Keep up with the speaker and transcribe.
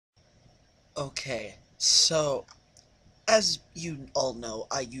Okay, so as you all know,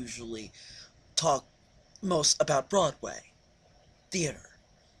 I usually talk most about Broadway theater,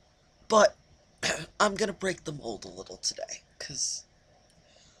 but I'm gonna break the mold a little today because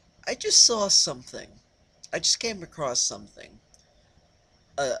I just saw something. I just came across something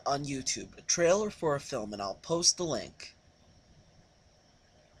on YouTube, a trailer for a film, and I'll post the link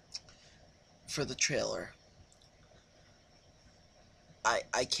for the trailer.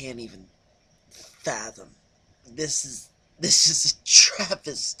 I can't even fathom. This is this is a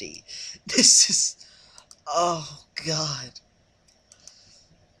travesty. This is oh God.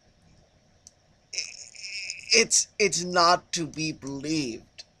 It's not to be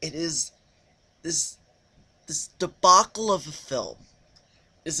believed. It is this this debacle of a film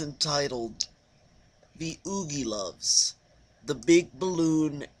is entitled The Oogie Loves, The Big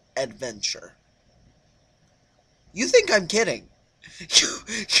Balloon Adventure. You think I'm kidding?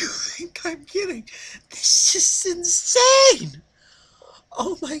 You think I'm kidding? This is insane!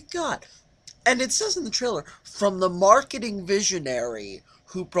 Oh my god. And it says in the trailer, from the marketing visionary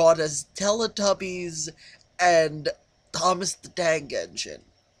who brought us Teletubbies and Thomas the Tank Engine.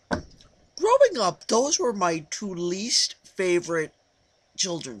 Growing up, those were my two least favorite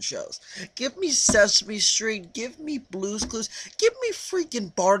children's shows. Give me Sesame Street, give me Blue's Clues, give me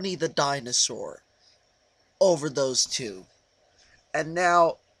freaking Barney the Dinosaur over those two. And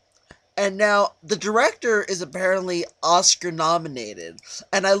now the director is apparently Oscar nominated.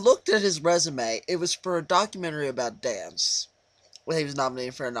 And I looked at his resume. It was for a documentary about dance. Well, he was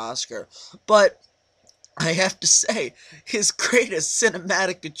nominated for an Oscar. But I have to say, his greatest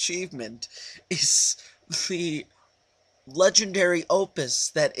cinematic achievement is the legendary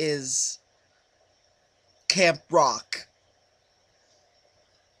opus that is Camp Rock.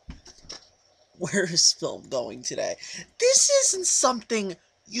 Where is film going today? This isn't something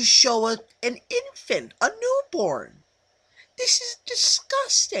you show an infant, a newborn. This is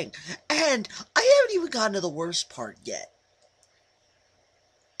disgusting. And I haven't even gotten to the worst part yet.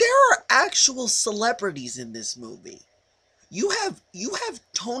 There are actual celebrities in this movie. You have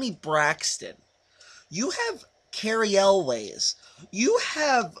Tony Braxton. You have Carrie Elways. You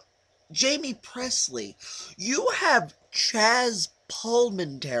have Jamie Presley. You have Chaz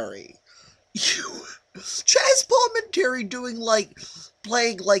Palminteri. You Chaz Palminteri doing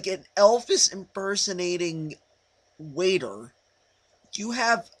playing like an Elvis impersonating waiter. You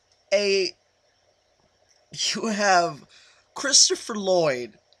have a you have Christopher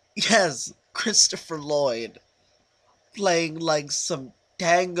Lloyd. Yes, Christopher Lloyd playing like some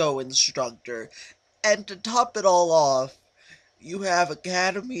tango instructor. And to top it all off, you have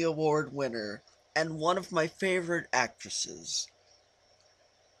Academy Award winner and one of my favorite actresses,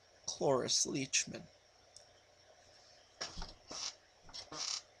 Cloris Leachman.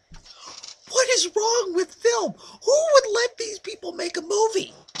 What is wrong with film? Who would let these people make a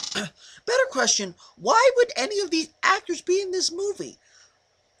movie? Better question, why would any of these actors be in this movie?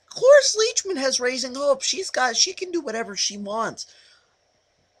 Cloris Leachman has Raising Hope. She can do whatever she wants.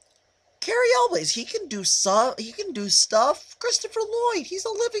 Carrie Elways, he can do stuff. Christopher Lloyd, he's a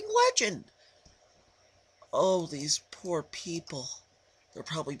living legend. Oh, these poor people. They're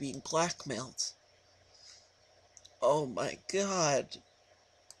probably being blackmailed. Oh my god.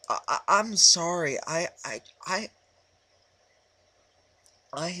 I'm sorry. I'm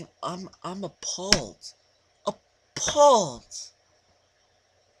appalled. Appalled.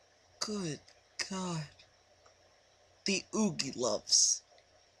 Good God. The Oogie Loves.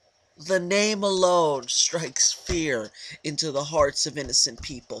 The name alone strikes fear into the hearts of innocent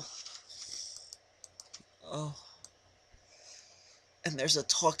people. Oh. And there's a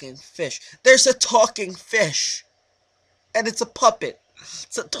talking fish. There's a talking fish! And it's a puppet.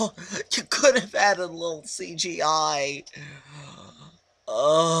 You could have added a little CGI.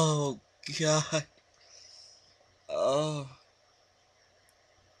 Oh, God. Oh.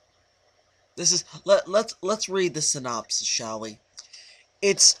 This is let's read the synopsis, shall we?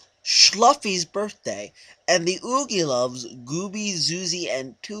 It's Schluffy's birthday, and the Oogie Loves, Gooby, Zuzy,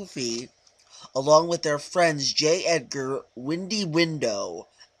 and Toofy, along with their friends J. Edgar, Windy Window,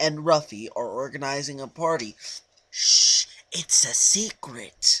 and Ruffy, are organizing a party. Shh, it's a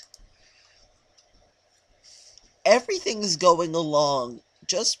secret. Everything's going along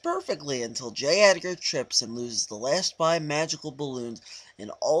just perfectly until J. Edgar trips and loses the last 5 magical balloons in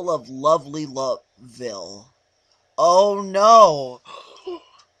all of lovely Loveville. Oh no!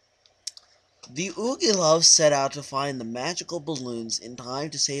 The Oogie Loves set out to find the magical balloons in time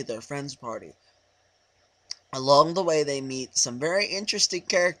to save their friend's party. Along the way, they meet some very interesting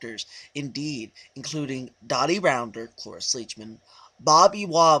characters indeed, including Dottie Rounder, Cloris Leachman, Bobby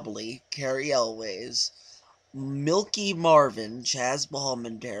Wobbly, Carrie Elways, Milky Marvin, Chaz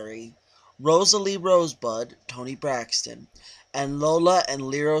Palminteri, Rosalie Rosebud, Tony Braxton, and Lola and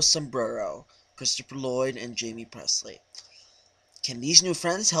Lero Sombrero, Christopher Lloyd and Jamie Presley. Can these new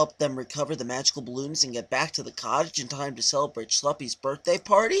friends help them recover the magical balloons and get back to the cottage in time to celebrate Schluppy's birthday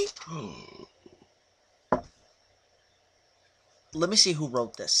party? Let me see who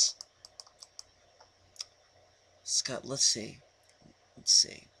wrote this. Scott, let's see. Let's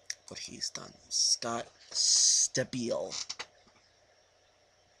see what he's done. Scott Stabile.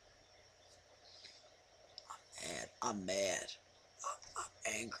 I'm mad.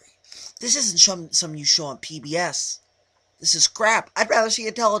 I'm angry. This isn't some you show on PBS. This is crap. I'd rather see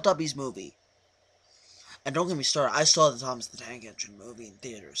a Teletubbies movie. And don't get me started, I saw the Thomas the Tank Engine movie in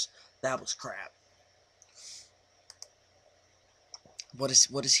theaters. That was crap. What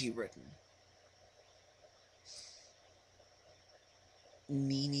is he written?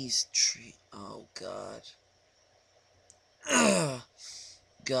 Nini's tree. Oh God.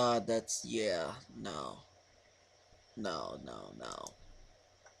 God, that's no. No.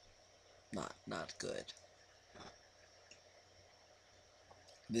 Not good.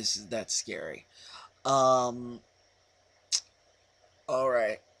 That's scary. Alright.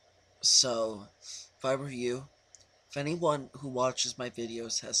 So, if I were you, if anyone who watches my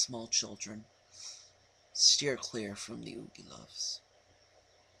videos has small children, steer clear from the Oogie Loves.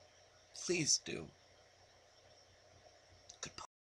 Please do.